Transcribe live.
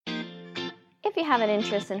If you have an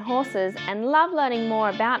interest in horses and love learning more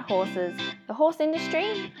about horses, the horse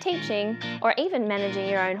industry, teaching, or even managing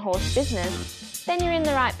your own horse business, then you're in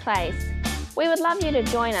the right place. We would love you to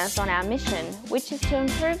join us on our mission, which is to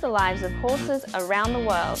improve the lives of horses around the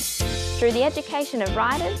world through the education of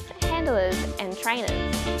riders, handlers, and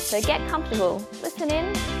trainers. So get comfortable, listen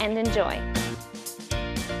in, and enjoy.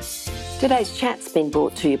 Today's chat's been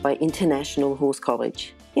brought to you by International Horse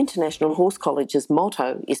College. International Horse College's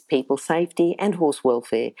motto is people safety and horse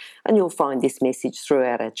welfare, and you'll find this message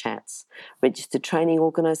throughout our chats. Registered Training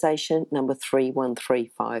Organisation number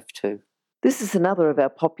 31352. This is another of our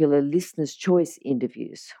popular Listener's Choice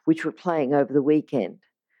interviews, which we're playing over the weekend.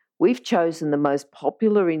 We've chosen the most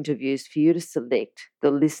popular interviews for you to select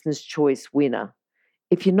the Listener's Choice winner.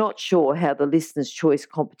 If you're not sure how the Listener's Choice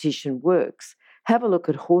competition works, have a look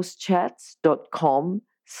at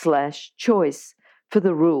horsechats.com/choice for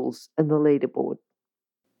the rules and the leaderboard.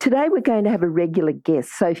 Today we're going to have a regular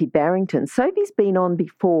guest, Sophie Barrington. Sophie's been on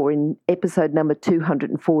before in episode number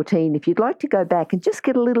 214. If you'd like to go back and just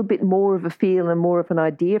get a little bit more of a feel and more of an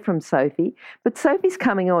idea from Sophie. But Sophie's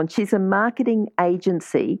coming on. She's a marketing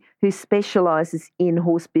agency who specialises in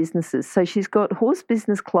horse businesses. So she's got horse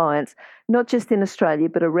business clients, not just in Australia,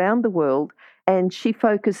 but around the world. And she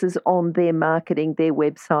focuses on their marketing, their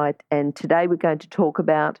website. And today we're going to talk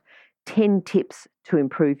about 10 tips to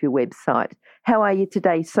improve your website. How are you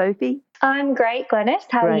today, Sophie? I'm great, Glenys.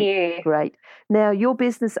 How are you? Great. Now, your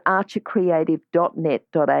business,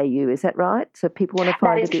 archercreative.net.au, is that right? So people want to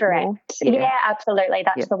find a bit correct. more? Yeah, absolutely.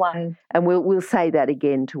 That's the one. And we'll say that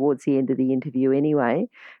again towards the end of the interview anyway.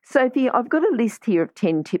 Sophie, I've got a list here of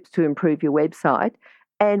 10 tips to improve your website,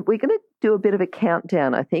 and we're going to do a bit of a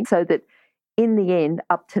countdown, I think, so that in the end,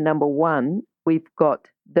 up to number one, we've got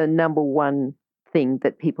the number one thing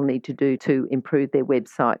that people need to do to improve their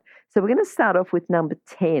website. So we're going to start off with number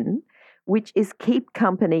 10, which is keep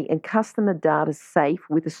company and customer data safe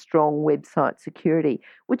with a strong website security.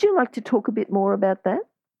 Would you like to talk a bit more about that?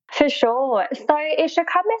 For sure. So it should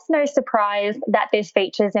come as no surprise that this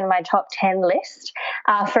features in my top 10 list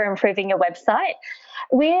for improving your website.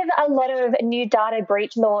 With a lot of new data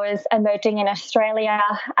breach laws emerging in Australia,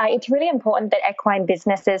 it's really important that equine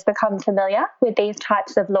businesses become familiar with these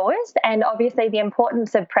types of laws, and obviously the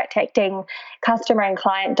importance of protecting customer and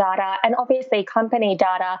client data and obviously company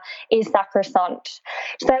data is sacrosanct.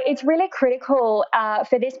 So it's really critical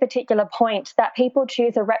for this particular point that people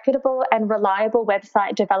choose a reputable and reliable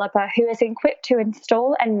website developer who is equipped to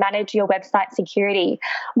install and manage your website security.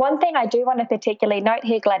 One thing I do want to particularly note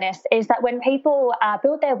here, Glenys, is that when people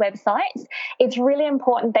build their websites, it's really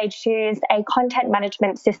important they choose a content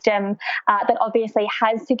management system that obviously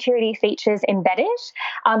has security features embedded,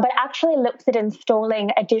 but actually looks at installing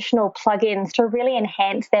additional plugins to really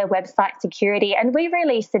enhance their website security. And we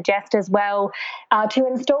really suggest as well to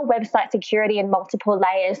install website security in multiple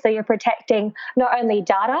layers, so you're protecting not only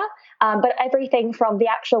data, but everything from the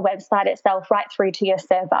actual website itself right through to your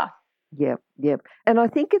server. Yep. And I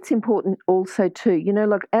think it's important also too,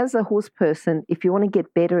 like as a horse person, if you want to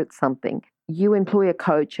get better at something, you employ a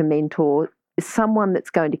coach, a mentor, someone that's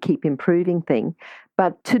going to keep improving things.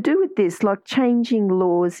 But to do with this, like changing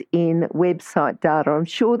laws in website data, I'm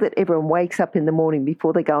sure that everyone wakes up in the morning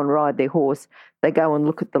before they go and ride their horse, they go and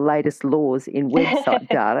look at the latest laws in website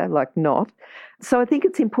data, like not. So I think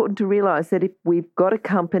it's important to realise that if we've got a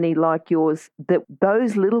company like yours, that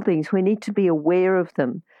those little things, we need to be aware of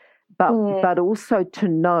them. But also to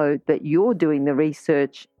know that you're doing the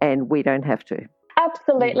research and we don't have to.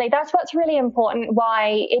 Absolutely. That's what's really important,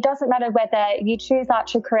 why it doesn't matter whether you choose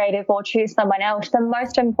Archer Creative or choose someone else. The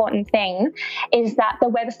most important thing is that the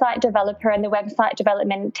website developer and the website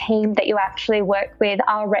development team that you actually work with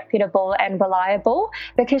are reputable and reliable,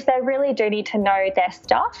 because they really do need to know their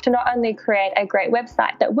stuff to not only create a great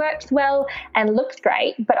website that works well and looks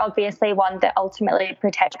great, but obviously one that ultimately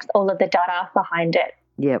protects all of the data behind it.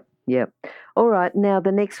 Yep. All right. Now,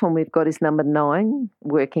 the next one we've got is number 9,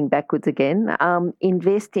 working backwards again.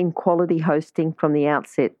 Invest in quality hosting from the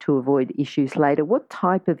outset to avoid issues later. What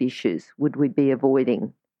type of issues would we be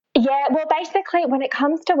avoiding? Yeah, well, basically, when it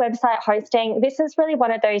comes to website hosting, this is really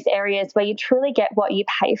one of those areas where you truly get what you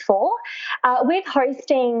pay for. With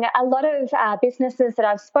hosting, a lot of businesses that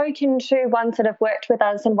I've spoken to, ones that have worked with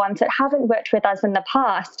us and ones that haven't worked with us in the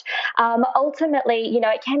past, ultimately,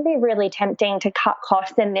 it can be really tempting to cut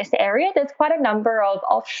costs in this area. There's quite a number of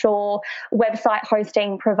offshore website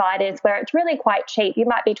hosting providers where it's really quite cheap. You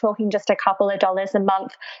might be talking just a couple of dollars a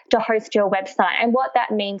month to host your website. And what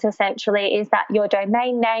that means essentially is that your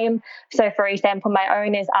domain name, name. So for example, my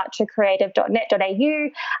own is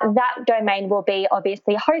archercreative.net.au. That domain will be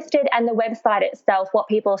obviously hosted, and the website itself, what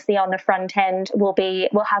people see on the front end, will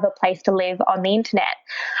have a place to live on the internet.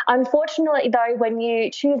 Unfortunately, though, when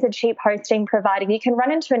you choose a cheap hosting provider, you can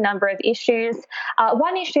run into a number of issues.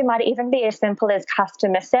 One issue might even be as simple as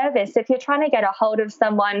customer service. If you're trying to get a hold of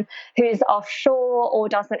someone who's offshore or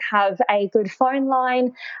doesn't have a good phone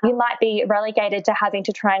line, you might be relegated to having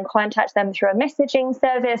to try and contact them through a messaging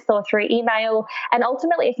service or through email, and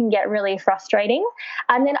ultimately it can get really frustrating.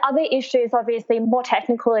 And then other issues, obviously more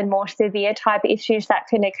technical and more severe type issues that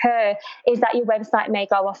can occur, is that your website may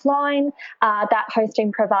go offline, that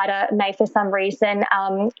hosting provider may for some reason,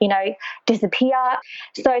 disappear.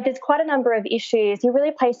 So there's quite a number of issues. You're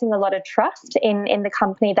really placing a lot of trust in the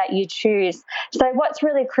company that you choose. So what's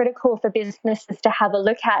really critical for businesses to have a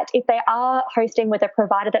look at, if they are hosting with a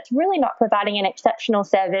provider that's really not providing an exceptional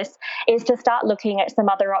service, is to start looking at some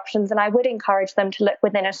other options. And I would encourage them to look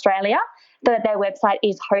within Australia, so that their website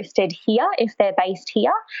is hosted here if they're based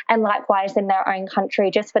here, and likewise in their own country,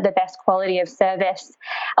 just for the best quality of service.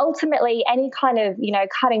 Ultimately, any kind of,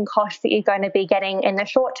 cutting costs that you're going to be getting in the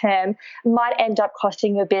short term might end up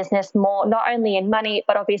costing your business more, not only in money,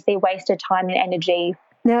 but obviously wasted time and energy.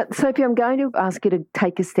 Now, Sophie, I'm going to ask you to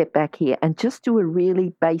take a step back here and just do a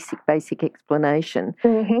really basic explanation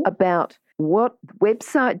about what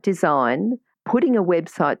website design, putting a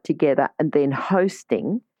website together and then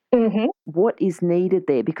hosting, what is needed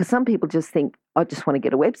there? Because some people just think, I just want to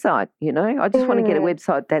get a website, I just want to get a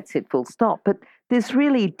website, that's it, full stop. But there's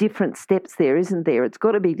really different steps there, isn't there? It's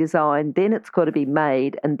got to be designed, then it's got to be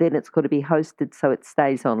made, and then it's got to be hosted so it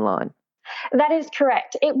stays online. That is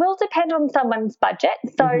correct. It will depend on someone's budget.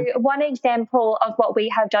 So one example of what we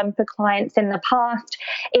have done for clients in the past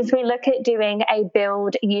is we look at doing a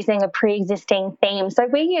build using a pre-existing theme. So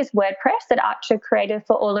we use WordPress at Archer Creative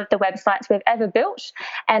for all of the websites we've ever built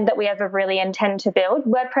and that we ever really intend to build.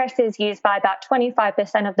 WordPress is used by about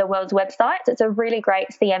 25% of the world's websites. It's a really great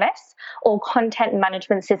CMS, or content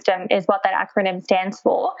management system is what that acronym stands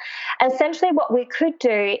for. Essentially what we could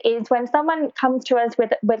do is when someone comes to us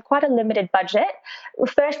with quite a limited budget,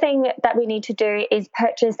 first thing that we need to do is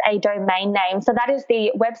purchase a domain name. So that is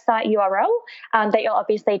the website URL that you'll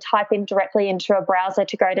obviously type in directly into a browser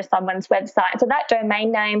to go to someone's website. So that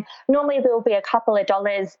domain name, normally there will be a couple of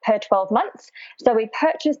dollars per 12 months. So we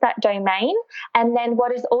purchase that domain. And then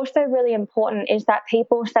what is also really important is that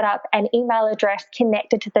people set up an email address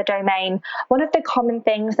connected to the domain. One of the common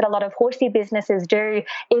things that a lot of horsey businesses do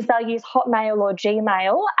is they'll use Hotmail or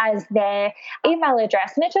Gmail as their email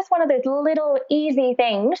address. And it's just one of those little easy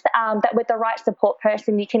things that with the right support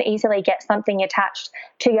person, you can easily get something attached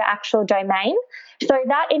to your actual domain. So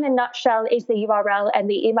that in a nutshell is the URL and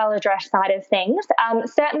the email address side of things.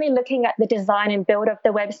 Certainly looking at the design and build of the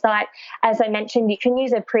website, as I mentioned, you can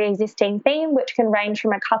use a pre-existing theme, which can range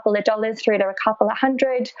from a couple of dollars through to a couple of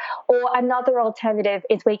hundred, or another alternative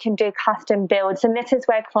is we can do custom builds. And this is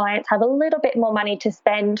where clients have a little bit more money to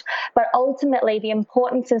spend, but ultimately the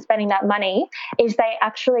importance of spending that money is they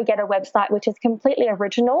actually get a website which is completely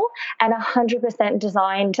original and 100%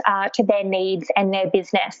 designed to their needs and their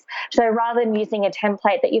business. So rather than using a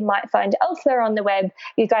template that you might find elsewhere on the web,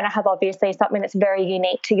 you're going to have obviously something that's very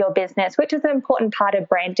unique to your business, which is an important part of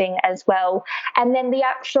branding as well. And then the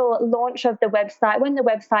actual launch of the website, when the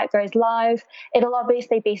website goes live, it'll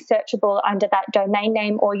obviously be searchable under that domain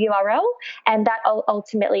name or URL, and that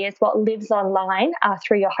ultimately is what lives online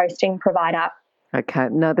through your hosting provider. Okay,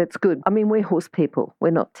 no, that's good. I mean, we're horse people. We're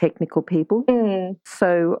not technical people.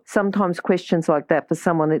 So sometimes questions like that for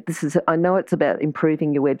someone, I know it's about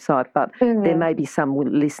improving your website, but there may be some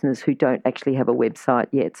listeners who don't actually have a website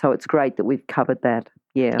yet. So it's great that we've covered that.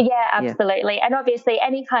 Yeah, absolutely. And obviously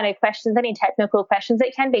any kind of questions, any technical questions,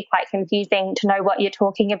 it can be quite confusing to know what you're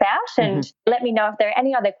talking about. And let me know if there are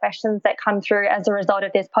any other questions that come through as a result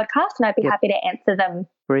of this podcast, and I'd be happy to answer them.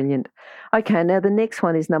 Brilliant. Okay, now the next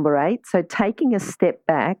one is number 8. So taking a step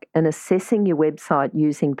back and assessing your website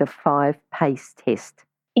using the 5-PACE test.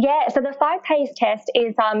 Yeah, so the 5-PACE test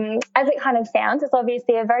is, as it kind of sounds, it's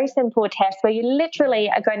obviously a very simple test where you literally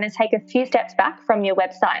are going to take a few steps back from your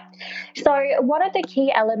website. So one of the key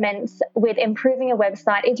elements with improving a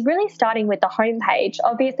website is really starting with the homepage.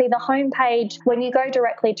 Obviously, the homepage, when you go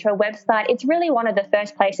directly to a website, it's really one of the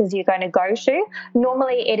first places you're going to go to.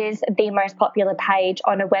 Normally, it is the most popular page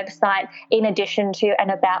on a website in addition to an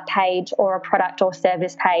about page or a product or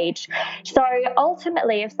service page. So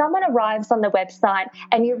ultimately, if someone arrives on the website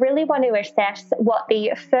and you really want to assess what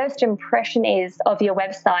the first impression is of your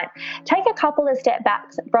website. Take a couple of steps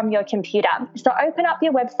back from your computer. So open up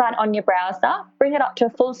your website on your browser, bring it up to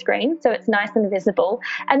full screen so it's nice and visible,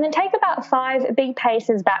 and then take about 5 big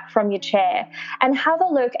paces back from your chair and have a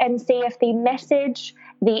look and see if the message,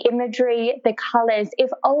 the imagery, the colours, if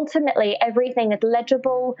ultimately everything is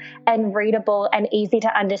legible and readable and easy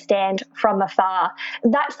to understand from afar.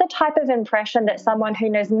 That's the type of impression that someone who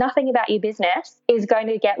knows nothing about your business is going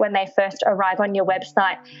to get when they first arrive on your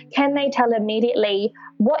website. Can they tell immediately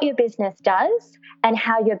what your business does and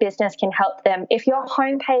how your business can help them? If your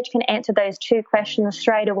homepage can answer those 2 questions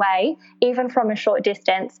straight away, even from a short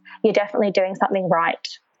distance, you're definitely doing something right.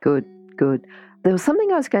 Good, good. There was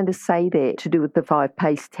something I was going to say there to do with the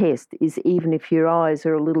 5-pace test is even if your eyes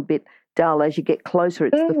are a little bit dull as you get closer,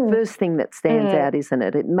 it's the first thing that stands out, isn't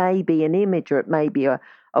it? It may be an image or it may be a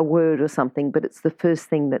word or something, but it's the first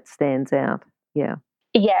thing that stands out. Yeah.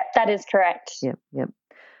 Yeah, that is correct. Yep.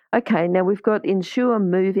 Okay, now we've got ensure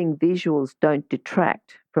moving visuals don't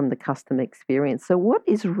detract from the customer experience. So what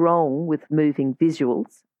is wrong with moving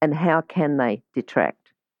visuals and how can they detract?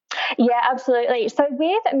 Yeah, absolutely. So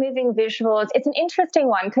with moving visuals, it's an interesting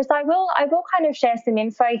one because I will kind of share some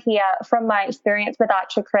info here from my experience with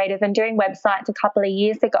Archer Creative and doing websites a couple of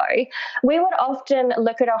years ago. We would often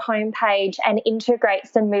look at a homepage and integrate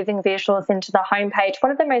some moving visuals into the homepage.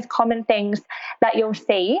 One of the most common things that you'll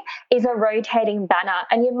see is a rotating banner,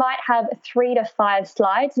 and you might have 3 to 5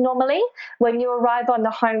 slides normally. When you arrive on the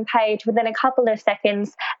homepage, within a couple of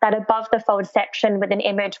seconds, that above the fold section with an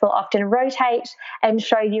image will often rotate and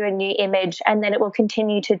show you a new image, and then it will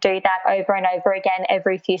continue to do that over and over again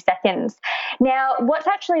every few seconds. Now, what's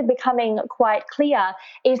actually becoming quite clear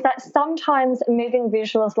is that sometimes moving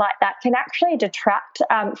visuals like that can actually detract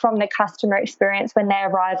from the customer experience when they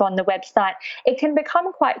arrive on the website. It can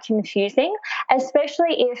become quite confusing,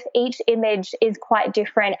 especially if each image is quite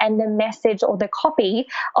different and the message or the copy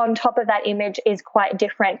on top of that image is quite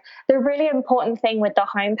different. The really important thing with the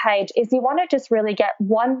homepage is you want to just really get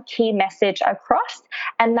one key message across,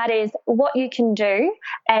 and that is what you can do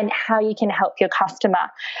and how you can help your customer.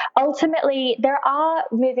 Ultimately, there are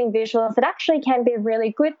moving visuals that actually can be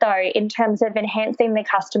really good, though, in terms of enhancing the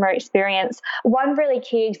customer experience. One really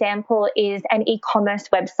key example is an e-commerce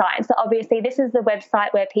website. So obviously, this is the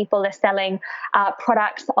website where people are selling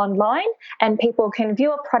products online, and people can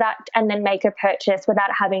view a product and then make a purchase without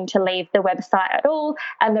having to leave the website at all,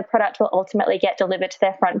 and the product will ultimately get delivered to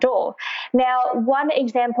their front door. Now, one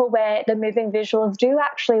example where the moving visuals do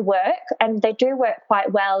actually work, and they do work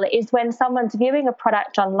quite well, is when someone's viewing a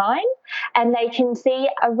product online and they can see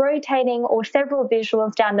a rotating or several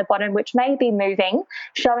visuals down the bottom which may be moving,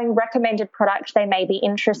 showing recommended products they may be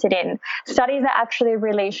interested in. Studies are actually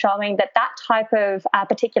really showing that that type of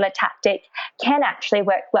particular tactic can actually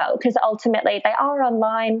work well, because ultimately they are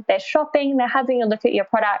online, they're shopping, they're having a look at your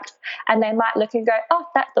products, and they might look and go, oh,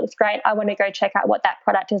 that looks great, I want to go check out what that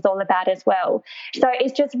product is all about as well. So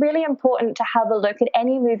it's just really important to have a look at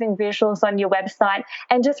any moving visuals on your website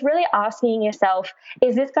and just really asking yourself,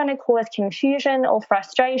 is this going to cause confusion or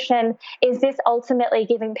frustration? Is this ultimately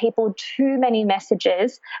giving people too many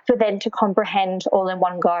messages for them to comprehend all in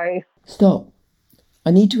one go? Stop.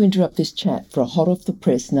 I need to interrupt this chat for a hot off the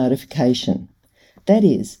press notification. That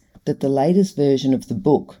is, that the latest version of the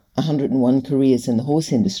book, 101 Careers in the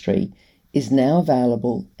Horse Industry, is now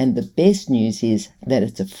available, and the best news is that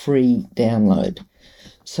it's a free download.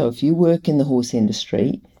 So if you work in the horse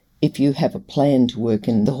industry, if you have a plan to work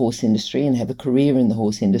in the horse industry and have a career in the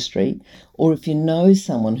horse industry, or if you know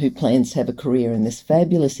someone who plans to have a career in this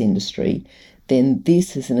fabulous industry, then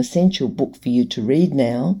this is an essential book for you to read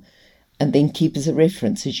now and then keep as a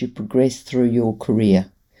reference as you progress through your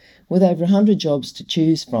career. With over 100 jobs to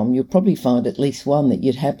choose from, you'll probably find at least one that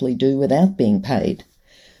you'd happily do without being paid.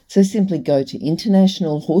 So simply go to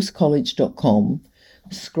internationalhorsecollege.com,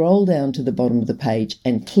 scroll down to the bottom of the page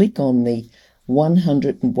and click on the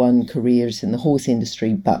 101 Careers in the Horse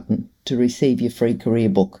Industry button to receive your free career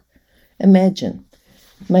book. Imagine,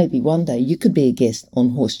 maybe one day you could be a guest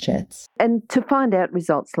on Horse Chats. And to find out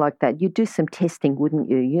results like that, you'd do some testing, wouldn't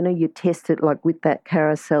you? You know, you'd test it like with that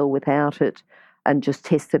carousel, without it, and just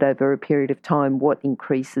test it over a period of time, what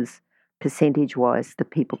increases percentage-wise the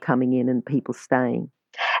people coming in and people staying.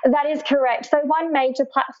 That is correct. So one major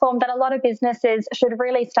platform that a lot of businesses should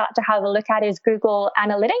really start to have a look at is Google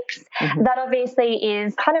Analytics. Mm-hmm. That obviously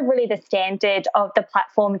is kind of really the standard of the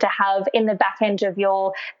platform to have in the back end of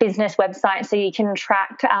your business website, so you can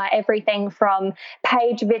track everything from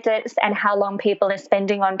page visits and how long people are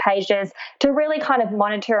spending on pages to really kind of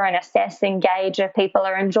monitor and assess and gauge if people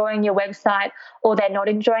are enjoying your website or they're not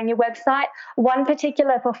enjoying your website. One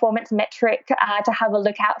particular performance metric to have a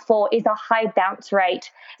look out for is a high bounce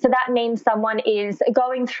rate. So that means someone is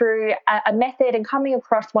going through a method and coming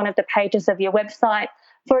across one of the pages of your website.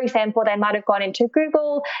 For example, they might have gone into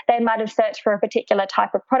Google, they might have searched for a particular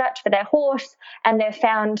type of product for their horse, and they've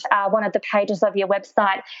found one of the pages of your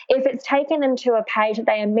website. If it's taken them to a page that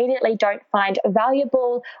they immediately don't find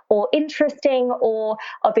valuable or interesting, or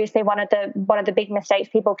obviously one of the big mistakes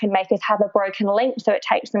people can make is have a broken link, so it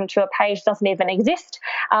takes them to a page that doesn't even exist.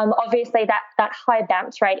 Obviously, that high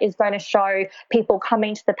bounce rate is going to show people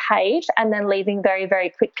coming to the page and then leaving very,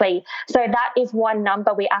 very quickly. So that is one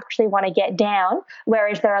number we actually want to get down,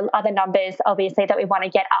 whereas there are other numbers, obviously, that we want to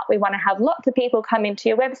get up. We want to have lots of people come into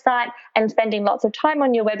your website and spending lots of time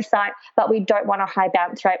on your website, but we don't want a high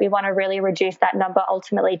bounce rate. We want to really reduce that number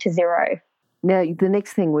ultimately to 0. Now, the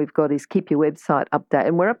next thing we've got is keep your website updated.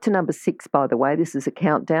 And we're up to number 6, by the way. This is a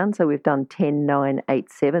countdown. So we've done 10, 9,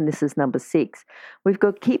 8, 7. This is number 6. We've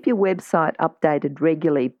got keep your website updated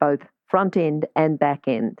regularly, both front end and back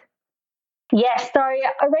end. Yes, so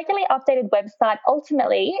a regularly updated website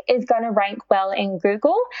ultimately is going to rank well in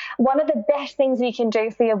Google. One of the best things you can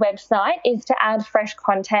do for your website is to add fresh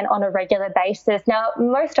content on a regular basis. Now,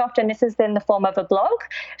 most often this is in the form of a blog.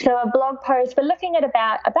 So a blog post, we're looking at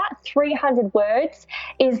about 300 words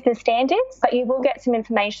is the standard, but you will get some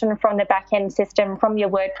information from the back-end system, from your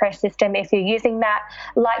WordPress system if you're using that.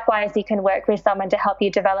 Likewise, you can work with someone to help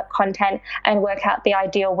you develop content and work out the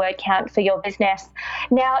ideal word count for your business.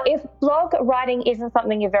 Now, if blog writing isn't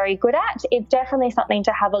something you're very good at, it's definitely something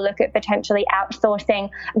to have a look at potentially outsourcing.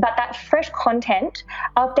 But that fresh content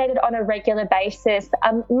updated on a regular basis,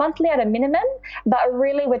 monthly at a minimum, but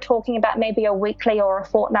really we're talking about maybe a weekly or a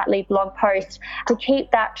fortnightly blog post to keep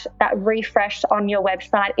that refreshed on your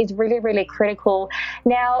website is really, really critical.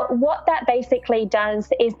 Now, what that basically does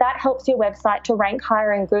is that helps your website to rank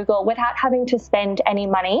higher in Google without having to spend any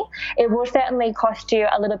money. It will certainly cost you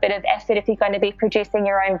a little bit of effort if you're going to be producing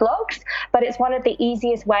your own blogs, but it's one of the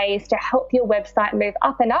easiest ways to help your website move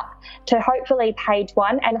up and up to hopefully page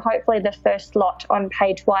 1 and hopefully the first slot on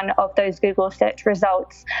page 1 of those Google search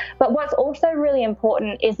results. But what's also really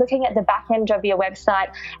important is looking at the back end of your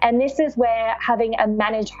website, and this is where having a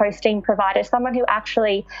managed hosting provider, someone who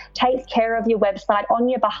actually takes care of your website on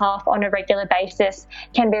your behalf on a regular basis,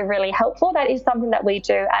 can be really helpful. That is something that we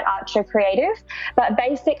do at Archer Creative. But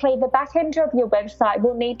basically, the back end of your website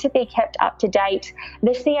will need to be kept up to date.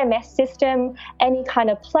 The CMS system, any kind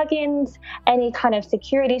of plugins, any kind of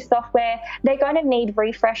security software, they're going to need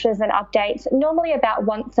refreshes and updates normally about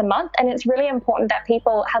once a month. And it's really important that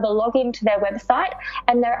people have a login to their website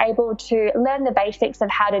and they're able to learn the basics of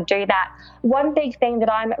how to do that. One big thing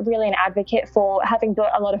that I'm really an advocate for, having built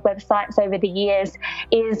a lot of websites over the years,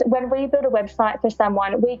 is when we build a website for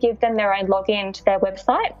someone, we give them their own login to their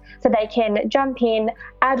website so they can jump in,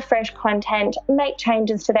 add fresh content, make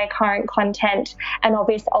changes to their current content, and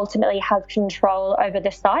obviously ultimately have control over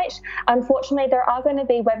the site. Unfortunately, there are going to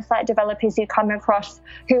be website developers you come across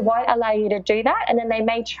who won't allow you to do that, and then they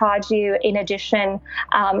may charge you in addition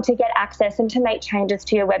to get access and to make changes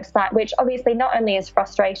to your website, which obviously not only is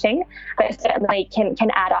frustrating, but certainly can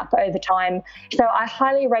add up over time. So I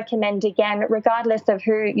highly recommend, again, regardless of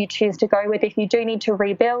who you choose to go with, if you do need to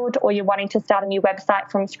rebuild or you're wanting to start a new website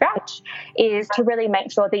from scratch, is to really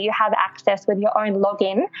make sure that you have access with your own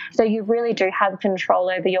login so you really do have control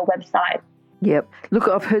over your website. Yep. Look,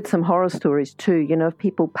 I've heard some horror stories too, of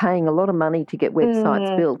people paying a lot of money to get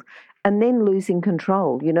websites built and then losing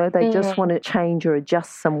control. They just want to change or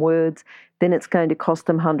adjust some words. Then it's going to cost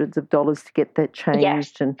them hundreds of dollars to get that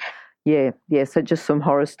changed. Yes. And so just some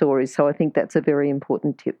horror stories. So I think that's a very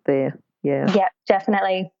important tip there. Yeah. Yeah,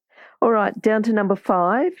 definitely. All right, down to number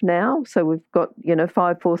 5 now. So we've got,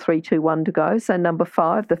 5, 4, 3, 2, 1 to go. So number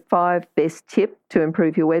 5, the 5 best tip to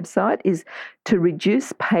improve your website is to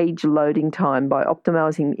reduce page loading time by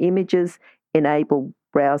optimizing images, enable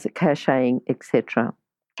browser caching, etc.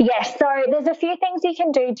 Yes, so there's a few things you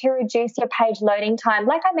can do to reduce your page loading time.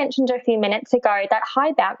 Like I mentioned a few minutes ago, that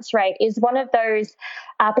high bounce rate is one of those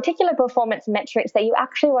particular performance metrics that you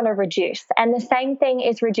actually want to reduce. And the same thing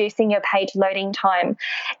is reducing your page loading time.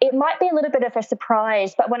 It might be a little bit of a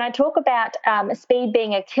surprise, but when I talk about speed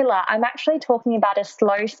being a killer, I'm actually talking about a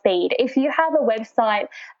slow speed. If you have a website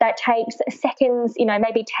that takes seconds,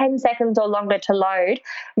 maybe 10 seconds or longer to load,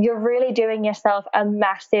 you're really doing yourself a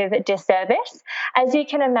massive disservice. As you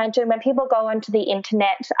can imagine, when people go onto the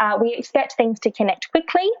internet, we expect things to connect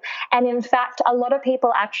quickly. And in fact, a lot of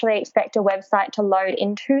people actually expect a website to load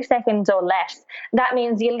in 2 seconds or less. That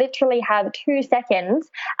means you literally have 2 seconds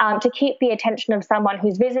to keep the attention of someone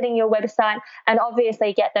who's visiting your website and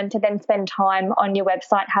obviously get them to then spend time on your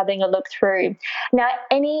website having a look through. Now,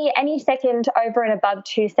 any second over and above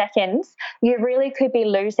 2 seconds, you really could be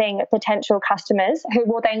losing potential customers who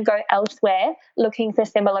will then go elsewhere looking for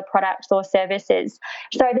similar products or services.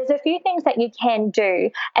 So there's a few things that you can do,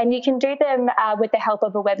 and you can do them with the help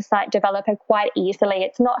of a website developer quite easily.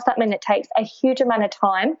 It's not something that takes a huge amount of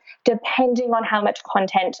time, depending on how much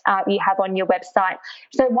content you have on your website.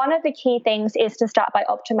 So one of the key things is to start by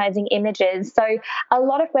optimizing images. So a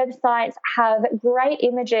lot of websites have great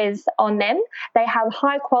images on them. They have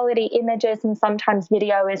high quality images and sometimes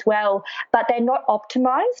video as well, but they're not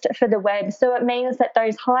optimized for the web. So it means that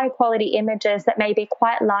those high quality images that may be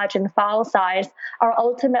quite large in file size are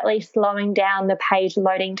ultimately slowing down the page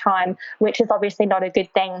loading time, which is obviously not a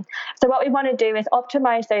good thing. So what we want to do is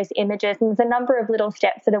optimize those images, and there's a number of little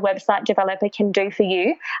steps that a website developer can do for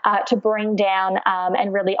you to bring down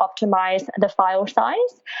and really optimize the file size.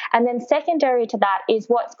 And then secondary to that is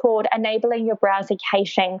what's called enabling your browser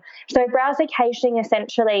caching. So browser caching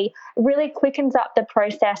essentially really quickens up the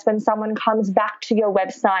process when someone comes back to your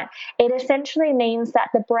website. It essentially means that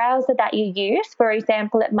the browser that you use, for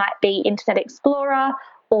example, it might be Internet Explorer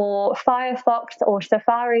or Firefox or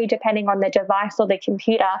Safari, depending on the device or the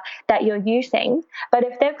computer that you're using. But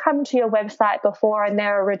if they've come to your website before and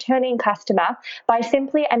they're a returning customer, by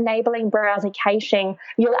simply enabling browser caching,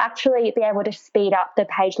 you'll actually be able to speed up the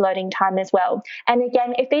page loading time as well. And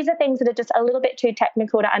again, if these are things that are just a little bit too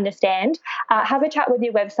technical to understand, have a chat with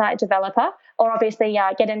your website developer, or obviously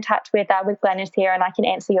get in touch with Glenys here and I can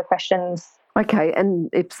answer your questions. Okay, and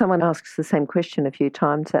if someone asks the same question a few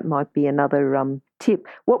times, that might be another tip.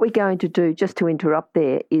 What we're going to do, just to interrupt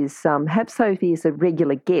there, is have Sophie as a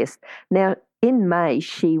regular guest. Now, in May,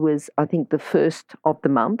 she was, I think, the first of the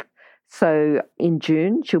month. So in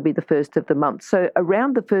June, she'll be the first of the month. So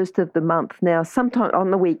around the first of the month, now sometimes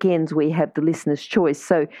on the weekends we have the listener's choice.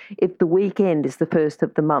 So if the weekend is the first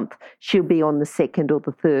of the month, she'll be on the second or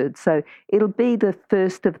the third. So it'll be the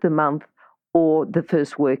first of the month or the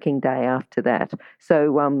first working day after that.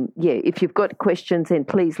 So, if you've got questions, then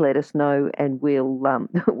please let us know and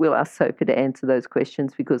we'll ask Sophie to answer those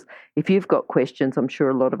questions, because if you've got questions, I'm sure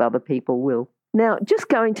a lot of other people will. Now, just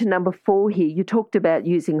going to number 4 here, you talked about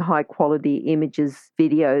using high-quality images,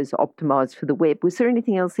 videos optimised for the web. Was there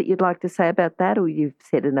anything else that you'd like to say about that, or you've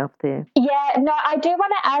said enough there? Yeah, no, I do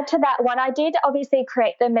want to add to that one. I did obviously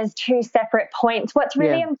create them as 2 separate points. What's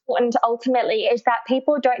really important ultimately is that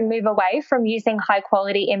people don't move away from using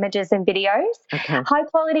high-quality images and videos. Okay.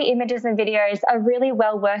 High-quality images and videos are really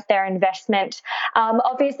well worth their investment.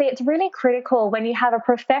 Obviously, it's really critical when you have a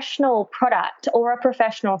professional product or a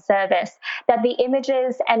professional service that the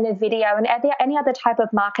images and the video and any other type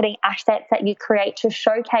of marketing assets that you create to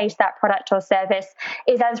showcase that product or service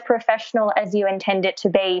is as professional as you intend it to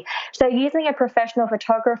be. So using a professional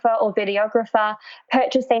photographer or videographer,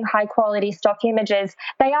 purchasing high quality stock images,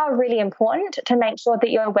 they are really important to make sure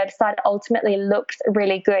that your website ultimately looks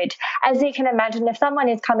really good. As you can imagine, if someone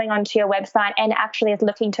is coming onto your website and actually is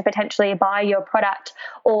looking to potentially buy your product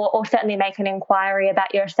or certainly make an inquiry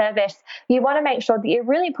about your service, you want to make sure that you're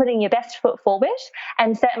really putting your best foot forward,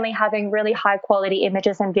 and certainly having really high quality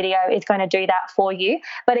images and video is going to do that for you.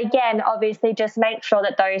 But again, obviously just make sure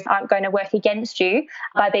that those aren't going to work against you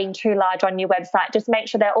by being too large on your website. Just make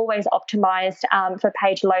sure they're always optimized for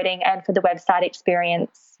page loading and for the website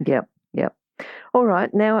experience. Yep. All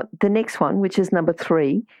right. Now, the next one, which is number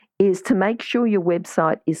 3, is to make sure your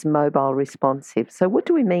website is mobile responsive. So what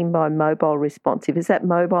do we mean by mobile responsive? Is that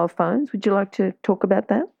mobile phones? Would you like to talk about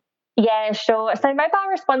that? Yeah, sure. So mobile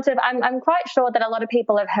responsive, I'm quite sure that a lot of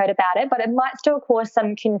people have heard about it, but it might still cause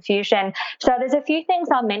some confusion. So there's a few things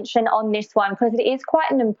I'll mention on this one because it is quite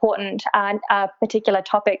an important particular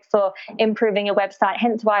topic for improving a website,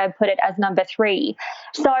 hence why I put it as number 3.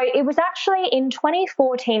 So it was actually in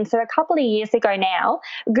 2014, so a couple of years ago now,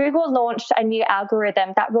 Google launched a new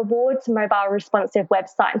algorithm that rewards mobile responsive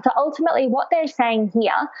websites. So ultimately what they're saying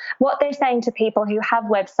here, what they're saying to people who have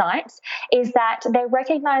websites is that they're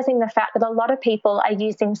recognizing the fact that a lot of people are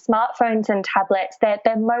using smartphones and tablets, their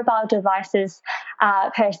mobile devices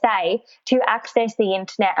per se, to access the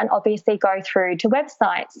internet and obviously go through to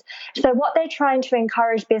websites. So what they're trying to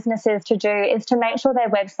encourage businesses to do is to make sure their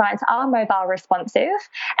websites are mobile responsive,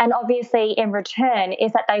 and obviously in return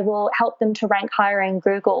is that they will help them to rank higher in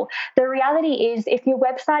Google. The reality is if your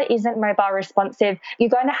website isn't mobile responsive, you're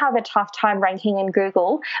going to have a tough time ranking in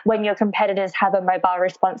Google when your competitors have a mobile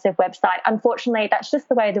responsive website. Unfortunately, that's just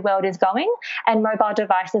the way the world is going, and mobile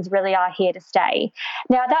devices really are here to stay.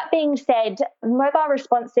 Now, that being said, mobile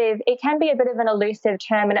responsive, it can be a bit of an elusive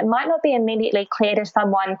term, and it might not be immediately clear to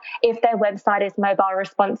someone if their website is mobile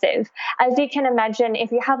responsive. As you can imagine,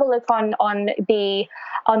 if you have a look on the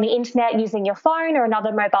internet using your phone or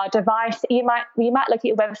another mobile device, you might look at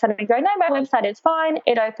your website and go, no, my website is fine.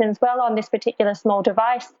 It opens well on this particular small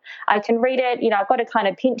device. I can read it. I've got to kind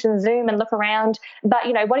of pinch and zoom and look around. But,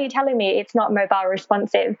 what are you telling me? It's not mobile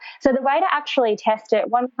responsive. So the way to actually test it,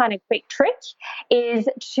 one kind of quick trick is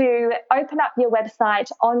to open up your website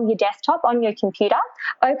on your desktop, on your computer,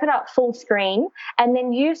 open up full screen, and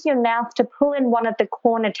then use your mouse to pull in one of the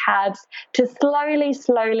corner tabs to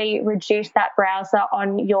slowly reduce that browser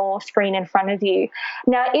on your screen in front of you.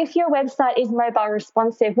 Now, if your website is mobile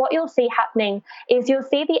responsive, what you'll see happening is you'll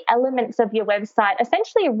see the elements of your website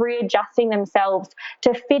essentially readjusting themselves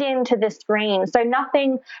to fit into the screen. So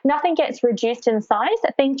nothing gets reduced in size.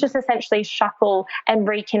 Things just essentially shuffle and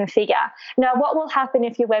reconfigure. Now, what will happen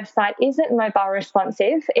if your website isn't mobile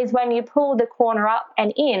responsive is when you pull the corner up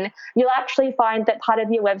and in, you'll actually find that part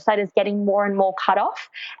of your website is getting more and more cut off,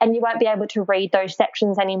 and you won't be able to read those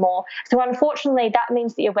sections anymore. So unfortunately, that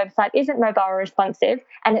means that your website isn't mobile responsive,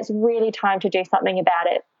 and it's really time to do something about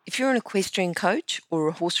it. If you're an equestrian coach or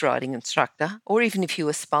a horse riding instructor, or even if you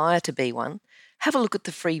aspire to be one, have a look at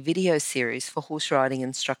the free video series for horse riding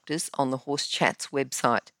instructors on the Horse Chats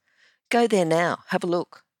website. Go there now, have a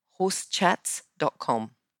look,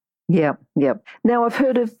 horsechats.com. Yeah. Now, I've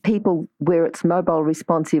heard of people where it's mobile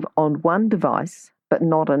responsive on one device, but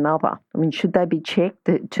not another. I mean, should they be checked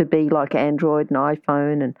to be like Android and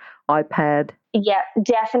iPhone and iPad? Yeah,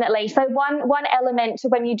 definitely. So one element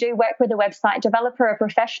when you do work with a website developer or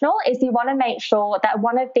professional is you want to make sure that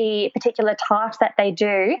one of the particular tasks that they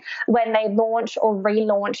do when they launch or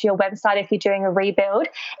relaunch your website, if you're doing a rebuild,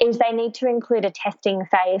 is they need to include a testing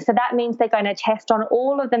phase. So that means they're going to test on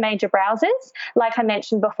all of the major browsers. Like I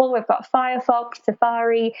mentioned before, we've got Firefox,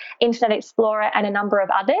 Safari, Internet Explorer, and a number of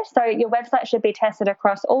others. So your website should be tested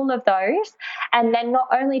across all of those, and then not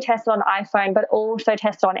only tested on iPhone, but also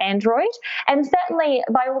tested on Android. And certainly,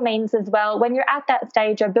 by all means as well, when you're at that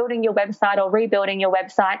stage of building your website or rebuilding your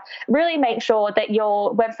website, really make sure that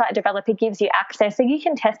your website developer gives you access so you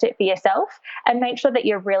can test it for yourself and make sure that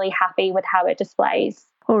you're really happy with how it displays.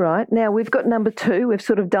 All right. Now, we've got number 2. We've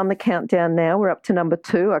sort of done the countdown now. We're up to number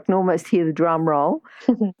 2. I can almost hear the drum roll.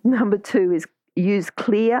 Number 2 is use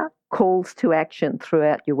clear calls to action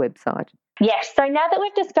throughout your website. Yes, so now that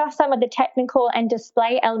we've discussed some of the technical and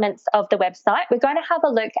display elements of the website, we're going to have a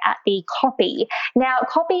look at the copy. Now,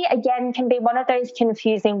 copy, again, can be one of those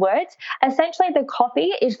confusing words. Essentially, the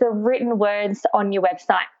copy is the written words on your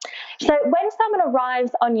website. So when someone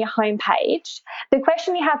arrives on your homepage, the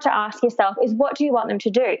question you have to ask yourself is, what do you want them to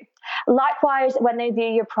do? Likewise, when they view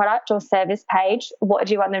your product or service page, what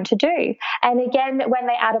do you want them to do? And again, when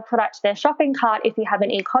they add a product to their shopping cart, if you have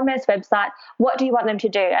an e-commerce website, what do you want them to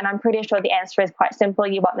do? And I'm pretty sure the answer is quite simple.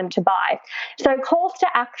 You want them to buy. So calls to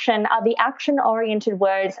action are the action-oriented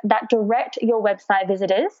words that direct your website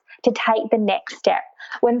visitors to take the next step.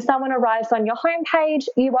 When someone arrives on your homepage,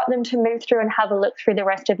 you want them to move through and have a look through the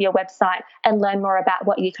rest of your website and learn more about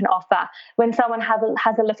what you can offer. When someone has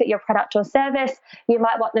a look at your product or service, you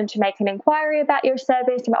might want them to make an inquiry about your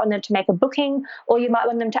service, you might want them to make a booking, or you might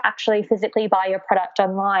want them to actually physically buy your product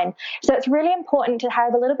online. So it's really important to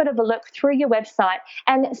have a little bit of a look through your website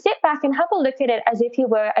and sit back and have a look at it as if you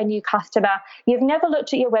were a new customer. You've never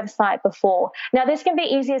looked at your website before. Now, this can be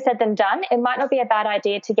easier said than done. It might not be a bad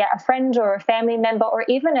idea to get a friend or a family member or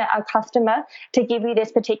even a customer to give you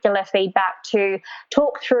this particular feedback, to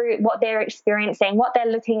talk through what they're experiencing, what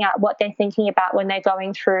they're looking at, what they're thinking about when they're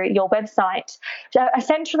going through your website. So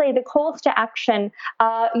essentially, essentially the calls to action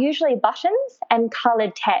are usually buttons and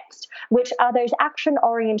coloured text, which are those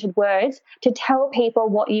action-oriented words to tell people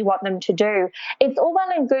what you want them to do. It's all well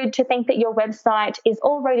and good to think that your website is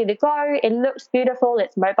all ready to go, it looks beautiful,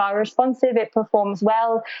 it's mobile responsive, it performs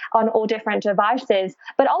well on all different devices.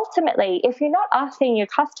 But ultimately, if you're not asking your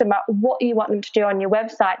customer what you want them to do on your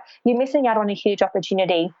website, you're missing out on a huge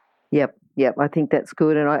opportunity. Yep, I think that's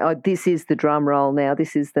good. And I this is the drum roll now.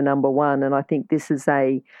 This is the number one. And I think this is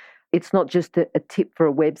it's not just a tip for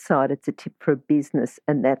a website, it's a tip for a business,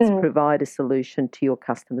 and that's provide a solution to your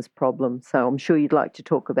customer's problem. So I'm sure you'd like to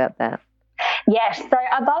talk about that. Yes, so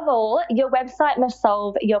above all, your website must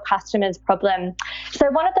solve your customer's problem. So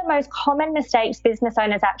one of the most common mistakes business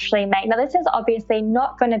owners actually make, now this is obviously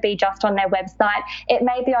not going to be just on their website, it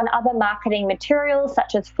may be on other marketing materials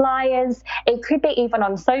such as flyers, it could be even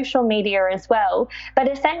on social media as well, but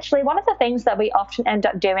essentially one of the things that we often end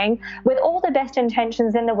up doing with all the best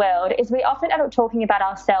intentions in the world is we often end up talking about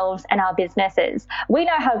ourselves and our businesses. We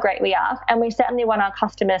know how great we are, and we certainly want our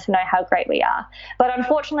customers to know how great we are, but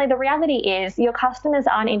unfortunately the reality is your customers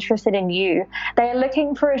aren't interested in you. They are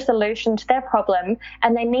looking for a solution to their problem,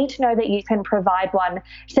 and they need to know that you can provide one.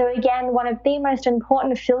 So again, one of the most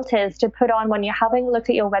important filters to put on when you're having a look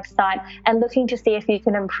at your website and looking to see if you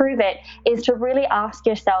can improve it is to really ask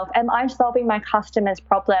yourself, am I solving my customer's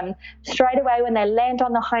problem? Straight away when they land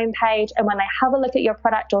on the homepage and when they have a look at your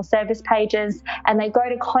product or service pages and they go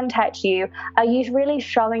to contact you, are you really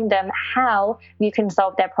showing them how you can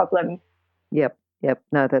solve their problem? Yep.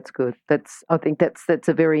 No, that's good. I think that's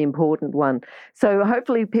a very important one. So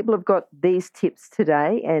hopefully people have got these tips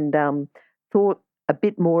today and thought a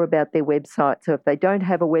bit more about their website. So if they don't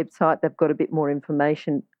have a website, they've got a bit more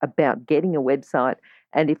information about getting a website.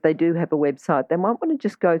 And if they do have a website, they might want to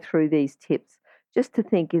just go through these tips just to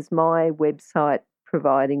think, is my website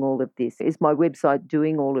providing all of this? Is my website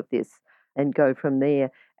doing all of this? And go from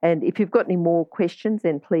there. And if you've got any more questions,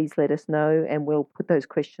 then please let us know and we'll put those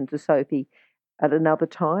questions to Sophie at another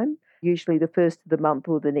time, usually the first of the month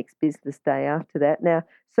or the next business day after that. Now,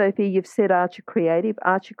 Sophie, you've said Archer Creative,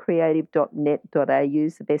 archercreative.net.au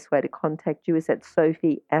is the best way to contact you. Is that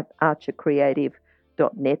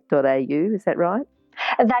sophie@archercreative.net.au, is that right?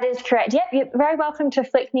 That is correct. Yep, you're very welcome to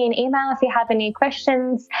flick me an email if you have any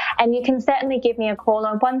questions, and you can certainly give me a call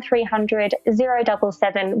on 1300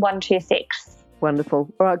 077 126.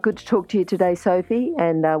 Wonderful. All right, good to talk to you today, Sophie,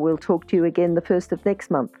 and we'll talk to you again the first of next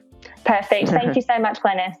month. Perfect. Thank you so much,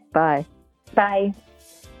 Glenys. Bye. Bye.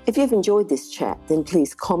 If you've enjoyed this chat, then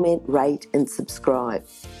please comment, rate and subscribe.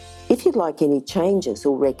 If you'd like any changes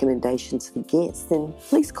or recommendations for guests, then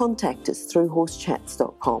please contact us through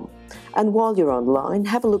horsechats.com. And while you're online,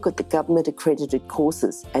 have a look at the government-accredited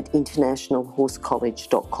courses at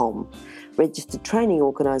internationalhorsecollege.com. Registered Training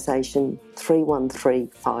Organisation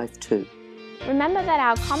 31352. Remember that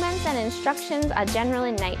our comments and instructions are general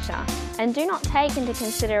in nature and do not take into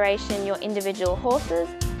consideration your individual horses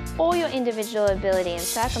or your individual ability and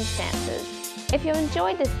circumstances. If you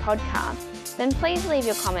enjoyed this podcast, then please leave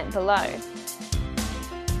your comment below.